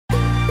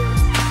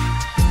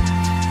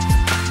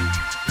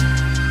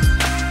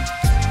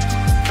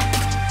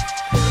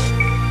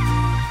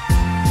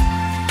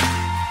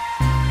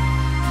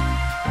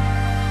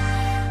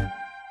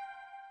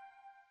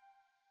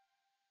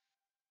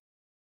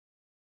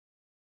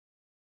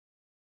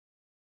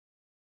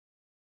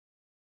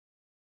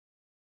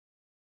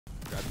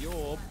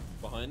You're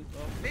behind.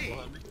 Oh, Me?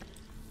 behind me.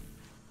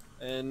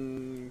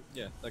 And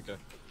yeah, that guy.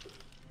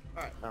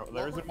 Alright. No,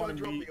 there's one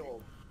immediately.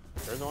 orb.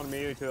 There's one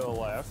immediately to the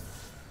left.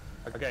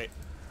 Okay,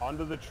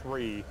 under the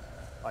tree,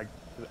 like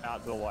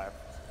out to the left.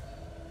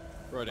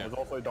 Right now. There's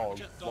also a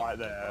dog right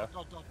there.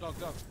 Dog.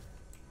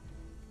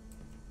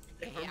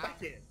 Get him back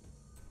here.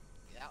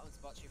 Yeah, that one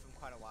spots you from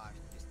quite a wide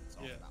distance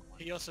off that one.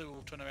 He also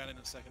will turn around in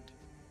a second.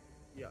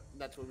 Yeah,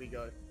 that's where we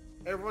go.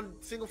 Everyone,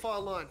 single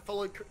file line.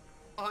 Follow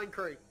behind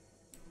Cree.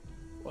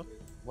 What?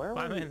 Where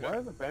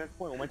is the vantage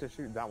point we went to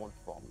shoot that one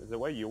from? Is it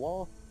where you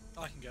are?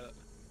 I can get it.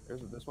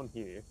 There's this one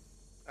here.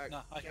 Right,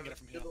 No, I can get it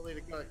from here. You're the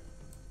leader, go.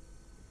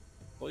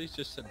 Well, he's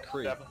just said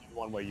Cree. Definitely the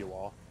one where you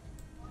are.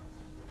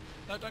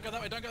 No, don't go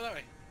that way, don't go that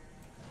way.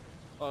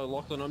 Oh,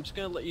 Lachlan, I'm just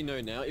gonna let you know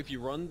now, if you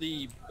run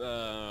the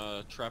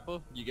trapper,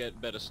 you get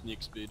better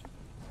sneak speed.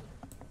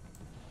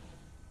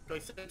 Go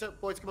center.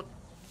 Boys, come on.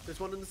 There's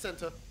one in the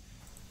center.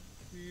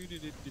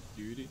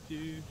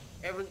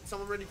 Everyone,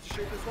 someone ready to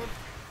shoot this one?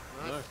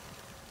 No.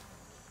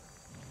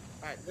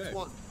 Alright, Okay. this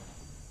one.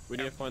 We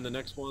need to find the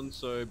next one,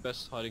 so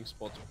best hiding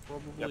spots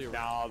probably Yep, around.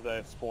 now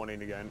they're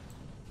spawning again.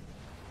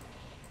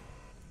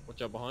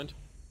 Watch out behind.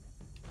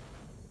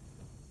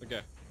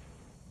 Okay.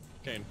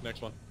 Kane,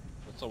 next one.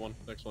 That's the one,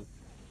 next one.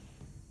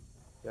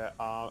 Yeah,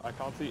 I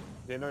can't see.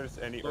 Didn't notice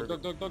any. Dog.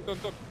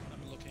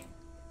 I'm looking.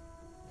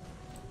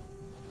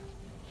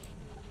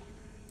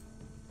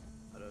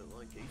 I don't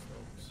like these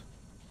dogs.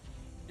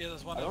 Yeah,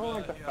 there's one I don't over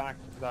like the there, fact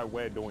that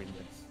we're doing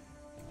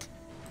this.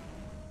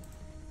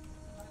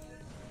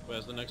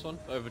 Where's the next one?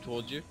 Over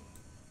towards you.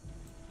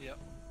 Yep.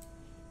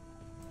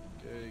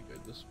 Okay, go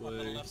this On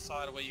the way. left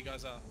side of where you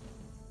guys are.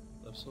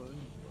 Left side.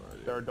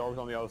 Alrighty. There are dogs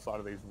on the other side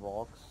of these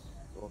rocks.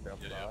 So look out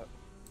for that.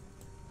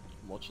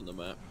 I'm watching the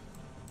map.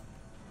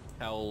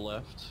 Howl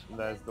left. And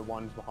there's the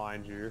ones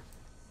behind you.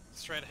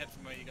 Straight ahead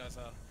from where you guys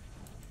are.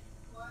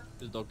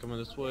 Is dog coming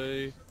this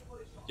way?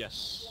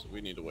 Yes,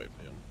 we need to wait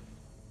for him.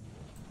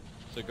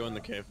 So go in the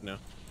cave now.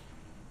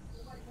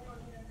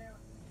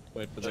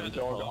 Wait for them There's a to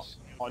dog pass.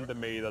 under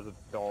me. There's a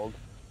dog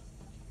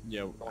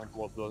Yeah, going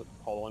towards the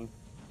column.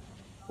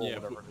 Or yeah.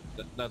 whatever.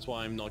 That's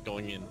why I'm not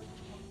going in.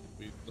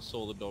 We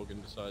saw the dog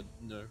and decided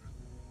no.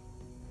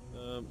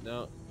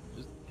 Now,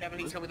 just Kevin,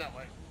 he's coming that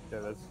way.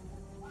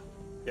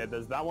 Yeah,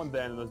 there's that one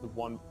there, and there's the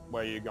one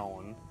where you're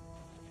going.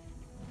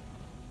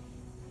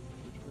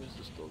 which way is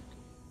this dog?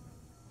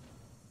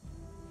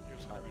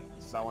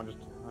 That one just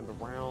turned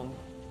around.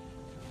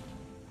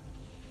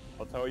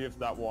 I'll tell you if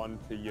that one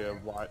to your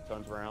right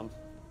turns around.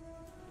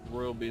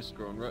 Royal Beast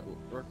growing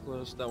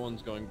reckless. That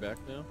one's going back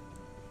now.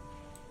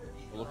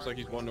 It looks like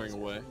he's wandering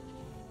away.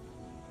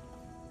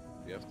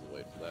 We have to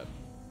wait for that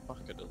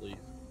fucker to leave.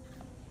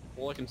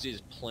 All I can see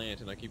is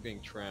plant, and I keep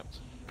getting trapped.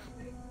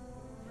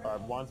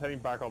 Alright, one's heading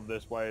back up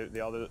this way,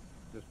 the other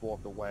just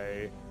walked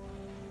away.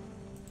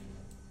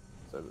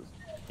 So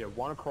there's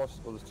one across,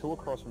 well there's two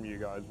across from you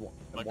guys, and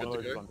Like one of good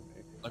those to is go? under me.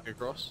 Like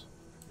across?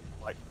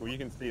 Like, well you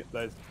can see it,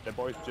 they're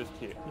both just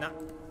here. No.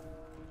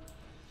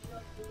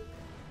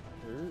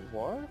 Who?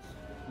 What?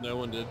 No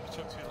one did. It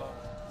took too long.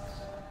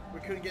 We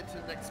couldn't get to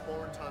the next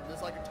spawn time.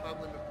 There's like a time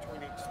limit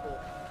between each spawn.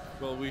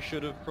 Well, we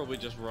should have probably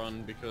just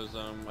run because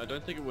I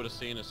don't think it would have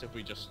seen us if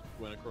we just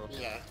went across.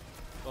 Yeah.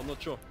 I'm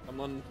not sure.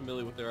 I'm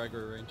unfamiliar with their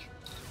aggro range.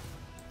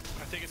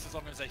 I think it's as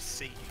long as they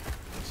see you.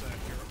 So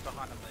if you're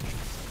behind them, they should.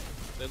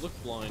 They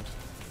look blind.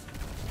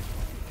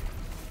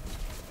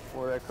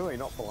 Well they're clearly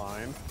not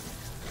blind.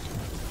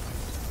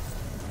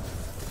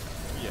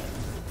 Yeah.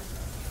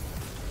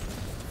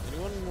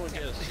 Anyone want to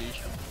get a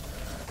seashell?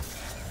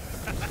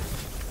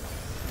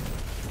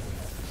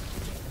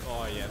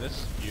 Oh yeah, this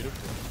is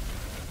beautiful.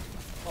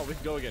 Oh, we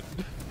can go again.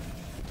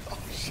 Oh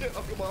shit,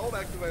 I've got my ult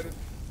activated.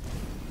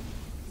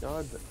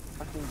 God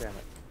fucking damn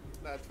it.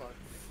 That's fine.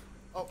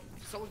 Oh,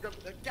 someone grabbed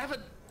Gavin!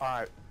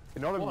 Alright,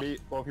 not What?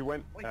 well if you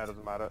went, Wait.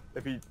 doesn't matter.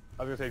 If you,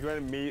 I was gonna say, if you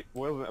went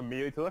wasn't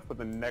immediately to the left, but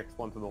the next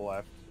one to the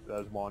left,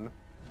 there's one.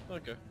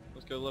 Okay,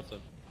 let's go left then.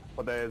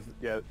 But there's,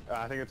 yeah,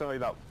 I think it's only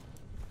that,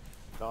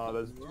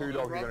 there's two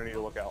dogs you're gonna need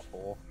to look out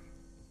for.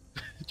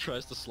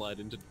 Tries to slide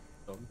into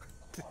dog.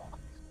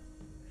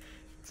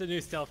 It's a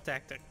new stealth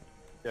tactic.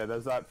 Yeah,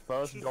 there's that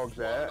first Just dog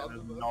there, slide and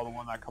there's under another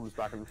one that comes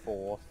back and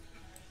forth.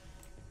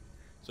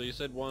 So you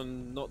said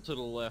one not to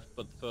the left,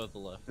 but further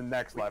left. The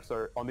next left,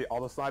 so on the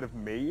other side of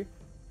me,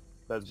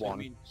 there's So you one.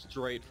 mean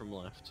straight from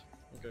left.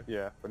 Okay.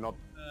 Yeah, but not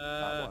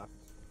that left.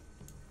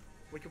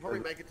 We can probably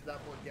make it to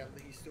that point, Gavin,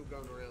 but he's still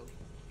going around.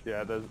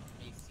 Yeah, there's,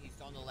 He's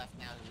on the left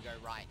now, if we go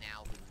right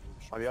now,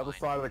 we should on be the other fine.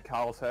 side of the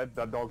cow's head,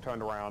 that dog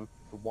turned around.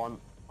 The one,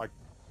 like,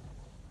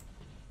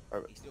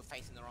 over. He's still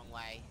facing the wrong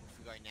way, if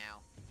we go now.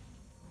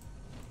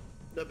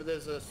 No, but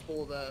there's a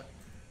spore there. Okay.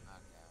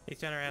 He's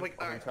turned around. Wait,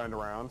 He alright. turned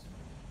around.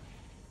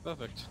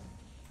 Perfect.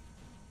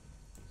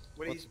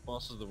 When Once he's... it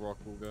passes the rock,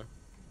 we'll go.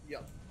 Yeah.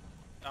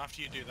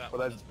 After you do that But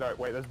one, there's, no,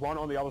 wait, there's one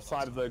on the other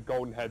side of the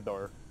golden head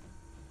though.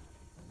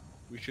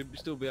 We should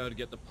still be able to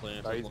get the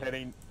plant. So as he's long-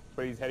 heading,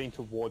 but he's heading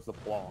towards the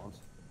plant.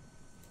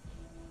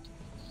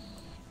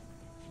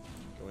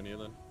 Go in here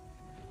then.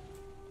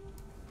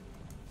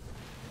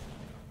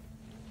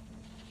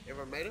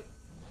 Everyone made it?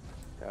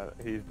 Yeah,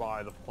 he's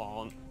by the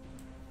plant.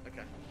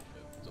 Okay.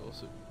 It's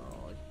also, oh,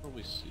 I can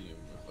probably see him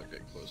if I get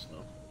close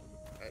enough.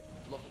 Alright,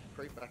 lock,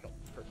 creep back up.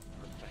 Creep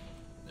back.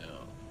 Yeah.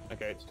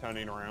 Okay, it's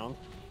turning around.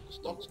 This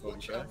Lock, dog's going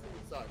watch back. out from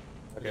inside.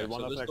 Okay, Yeah, one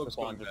so that's this next to dog's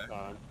plant going just back.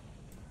 turned.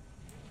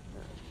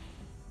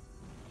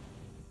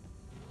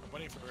 I'm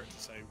waiting for it to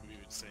say we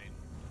would seen.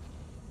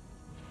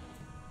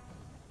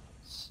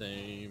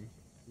 Same.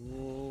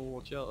 Whoa,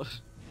 watch out.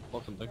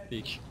 Welcome, don't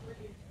peek.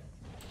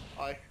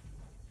 Hi.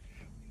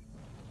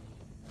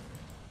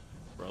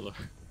 Brother.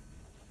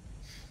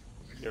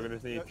 You're gonna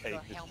need Your to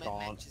take this helmet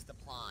chance. matches the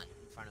plant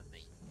in front of me.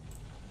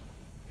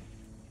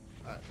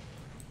 Alright.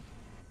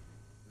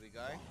 Here we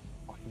go.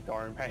 Fucking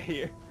don't, mate.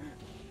 He's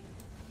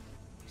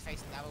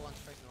facing the other one's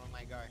facing the wrong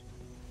way. Go.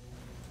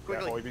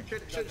 boy, Quickly! be-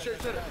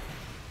 Shoot it!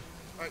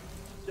 Alright,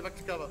 get back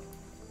to cover.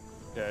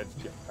 Yeah, it's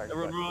back to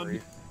Everyone that run.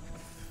 tree.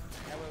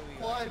 How will we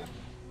go? Fly!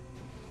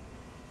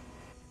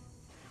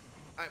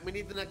 Alright, we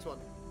need the next one.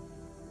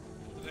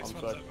 The next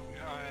I'm one's set. over.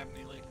 I am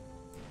nearly.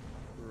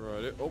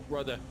 Right, oh,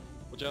 right there.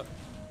 Watch out.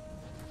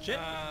 Shit.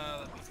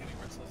 That he's getting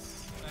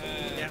restless.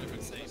 Yeah.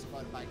 Different scene.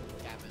 Spotted by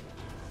Gavin.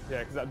 Yeah,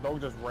 because that dog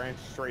just ran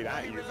straight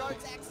at you. Remote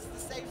access to the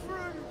safe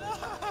room.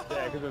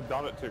 Yeah, because it's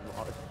done it too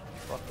much.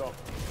 Fucked up.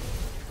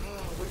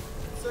 Oh, we're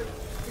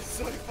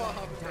so far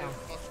behind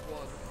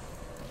 +1.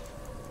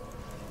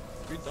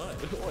 We died.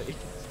 Wait.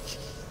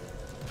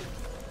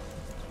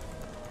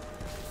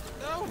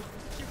 No!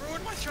 You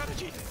ruined my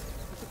strategy!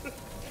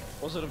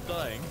 Was it of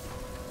dying?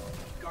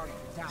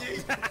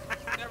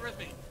 Never with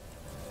me.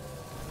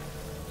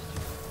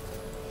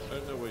 I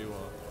don't know where you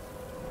are.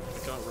 I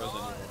can't res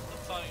anymore. I'm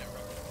flying it,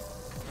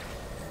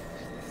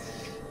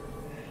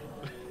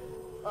 Rob.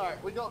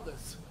 Alright, we got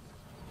this.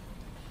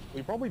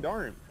 We probably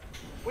don't.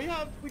 We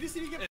just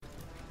need to get...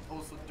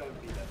 Also,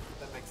 don't be that.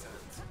 That makes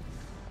sense.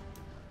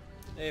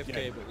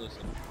 AFK, Yeah. but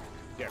listen.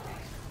 Yeah.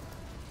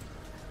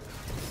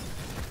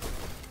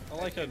 I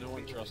like how no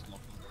one trusts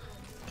nothing.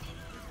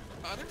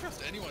 I don't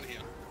trust anyone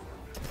here.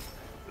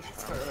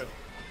 It's Alright. good.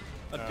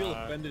 I'd feel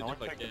offended I if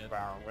want I to take can. the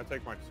barrel. I'm gonna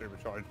take my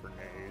supercharged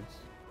grenades.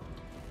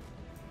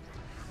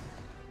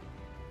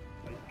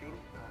 Are you good?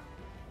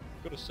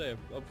 Gotta say,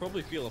 I'd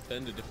probably feel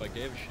offended if I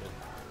gave a shit.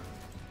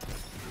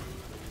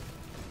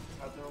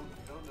 I don't know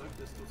if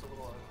there's still someone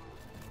alive.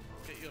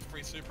 Get your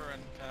free super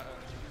and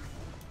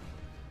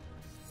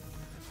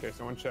Okay,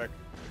 someone check,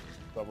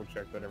 double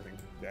check that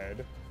everything's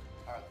dead.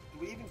 Alright, do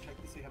we even check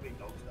to see how many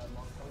dogs died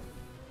last time?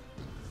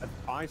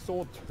 I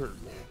saw 2.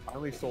 I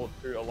only saw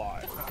 2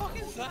 alive. what the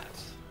fuck is that?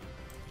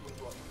 Was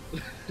what?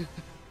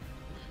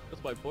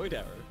 That's my point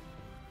arrow.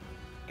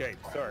 Okay,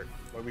 so,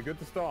 are we good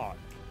to start?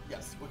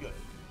 Yes, we're good.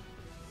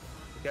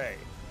 Okay.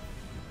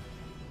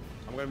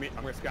 I'm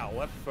gonna scout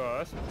left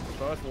first.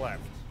 First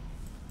left.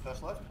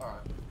 First left?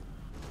 Alright.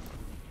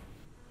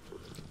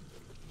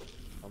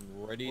 I'm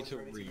ready What's to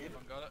ready to read. give?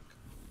 Everyone got it?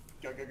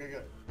 Go, go, go,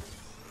 go.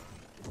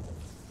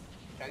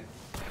 Okay.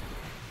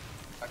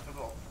 Back to the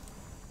ball.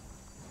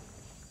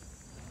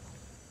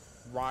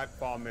 Right,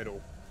 far middle.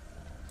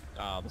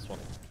 Ah, this one.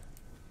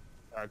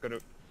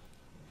 Gotta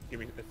give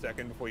me a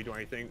second before you do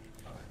anything.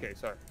 Okay,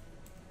 so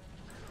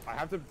I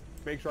have to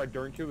make sure I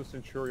don't kill the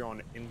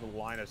Centurion in the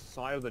line of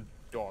sight of the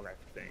dog, I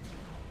think.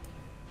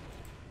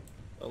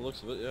 That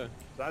looks of it, yeah.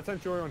 So that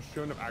Centurion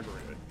shouldn't have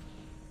aggroed it.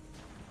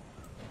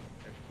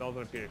 It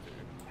doesn't appear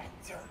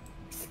to.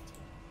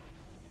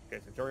 Okay,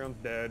 Centurion's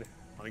dead.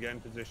 I'm gonna get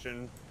in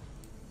position.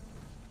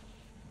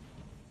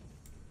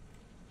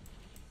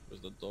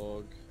 There's the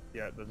dog.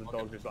 Yeah, there's a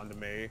dog just under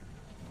me.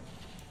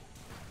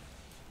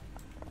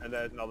 And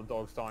there's another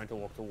dog starting to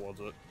walk towards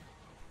it.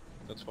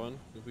 That's fine.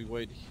 If we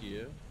wait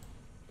here,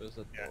 where's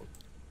that Yeah. dog?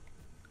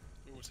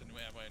 We're all sitting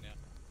our way now.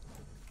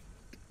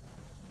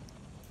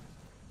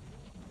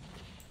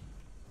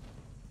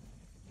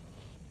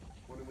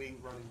 What are we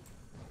running?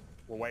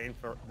 We're waiting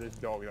for this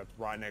dog that's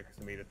right next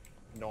to me to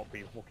not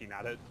be looking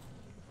at it.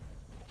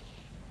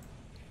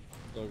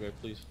 Doggo,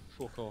 please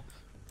fuck off.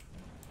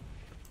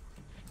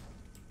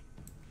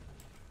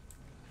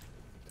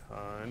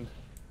 Turned.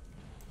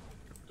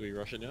 Do we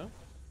rush it now?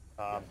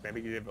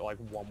 Maybe give it like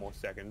 1 more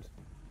second.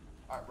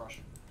 Alright, rush.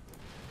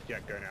 Yeah,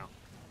 go now.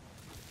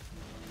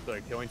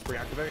 So killing spree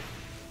activate.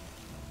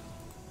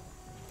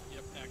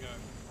 Yep, now go.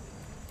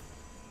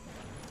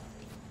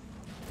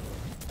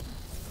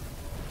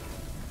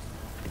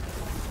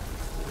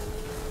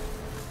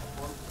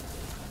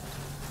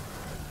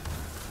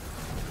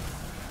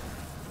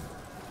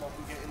 Well,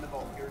 we get in the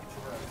vault, here to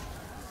the road.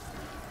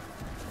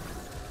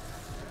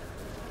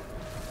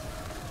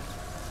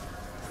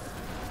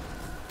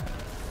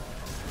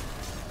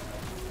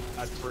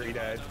 That's 3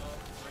 dead.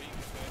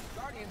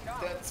 Guardian down.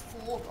 That's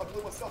 4. I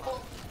blew myself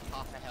up.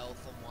 Half a health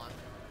on one.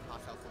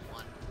 Half health on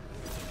one.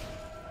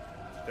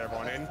 Is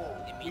everyone in?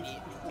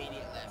 Immediate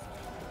left.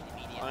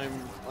 Immediate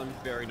I'm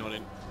very not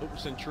in. Oh,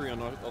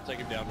 Centurion, I'll take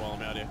him down while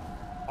I'm out here.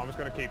 I'm just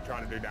gonna keep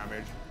trying to do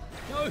damage.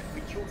 No!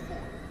 We killed 4.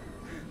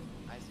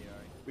 I zero.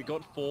 We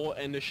got 4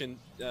 and a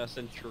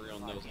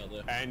Centurion that was out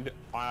there. And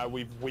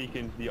we've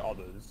weakened the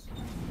others.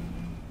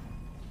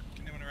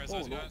 Can anyone res Oh,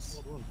 those guys.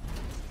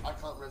 I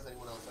can't res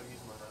anyone else. I'm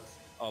using my res.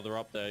 Oh, they're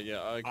up there.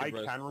 Yeah, I I can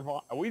res. can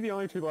revive. Are we the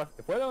only two left?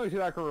 If we're the only two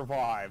that can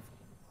revive,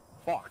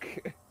 fuck.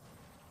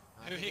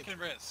 Who here can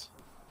res?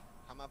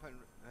 Come up and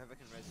whoever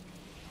can res me.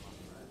 Come up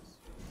and res.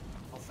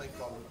 I'll thank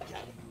God we can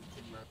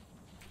res.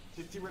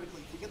 So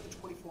theoretically, if we get the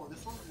 24 on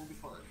this one, we'll be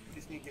fine. We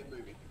just need to get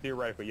moving.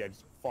 Theoretically, yeah,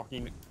 just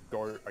fucking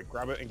go. Like,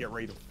 grab it and get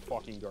ready to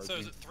fucking go. So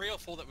is it 3 or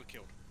 4 that we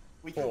killed?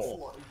 We killed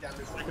Four. 4 and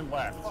damage Second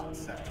left. Fuck's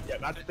sake. Yeah,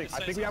 that's the thing. I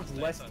think we have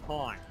less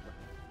time.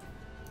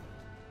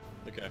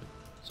 Okay.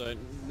 So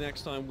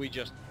next time we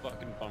just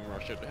fucking bum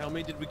rush it. How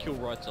many did we kill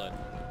right side?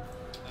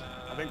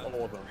 I think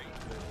all of them.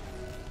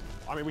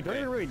 I mean, we don't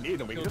even really need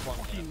them. We can just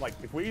fucking, like,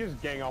 if we just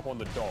gang up on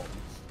the dogs.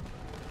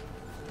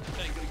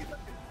 Yeah, you gotta get back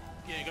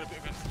in. Yeah, you gotta put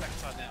your back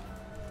inside now.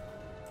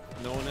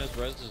 No one has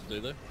reses, do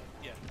they?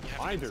 Yeah, you have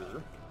to I get do.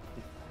 inside.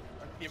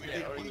 Yeah, we Yeah,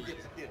 do. we get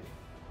back in.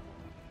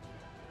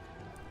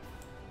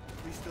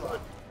 We still are.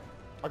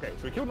 Okay,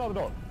 so we killed another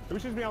dog. So we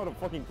should be able to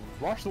fucking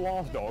rush the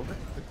last dog.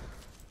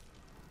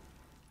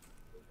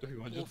 Do we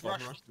want to Wolf just bum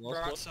rush rush the last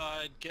right one?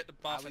 side, get the Are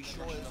buff we and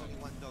sure rush there's dog. only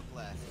one dog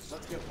left?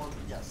 Let's get one.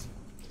 Yes.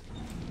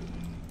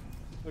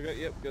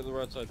 Okay, yep, go to the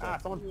right side. Ah,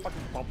 someone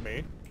fucking bumped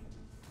me.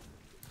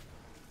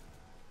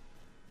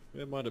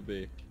 Where might it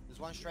be? There's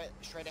one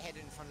straight ahead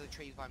in front of the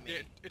trees by me. Yeah,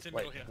 it's in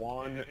Wait, middle here.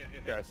 one. Yeah.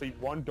 Yeah, I see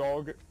one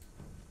dog In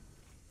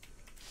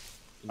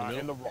the in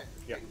middle? the rock.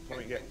 Yeah, let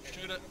me get.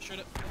 Shoot it, shoot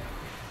it.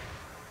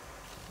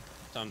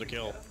 Time to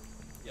kill.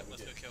 Yep,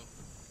 let's go kill.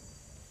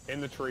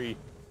 In the tree,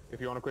 if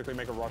you want to quickly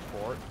make a rush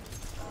for it.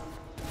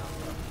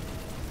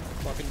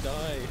 Fucking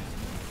die.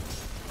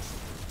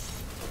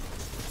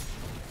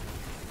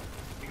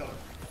 We got it.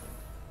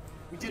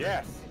 We did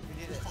Yes! it.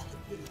 We did We it. fucking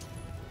did it.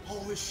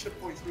 Holy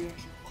shit, boys. We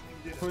actually fucking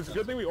did it. So it's a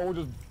good thing we all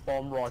just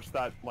bomb rushed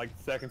that, like,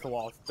 second to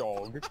last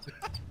dog.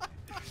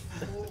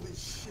 Holy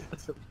shit.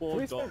 Poor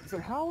We dog. spent, so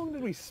how long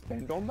did we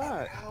spend on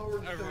that? Hour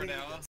and Over an 30 hour.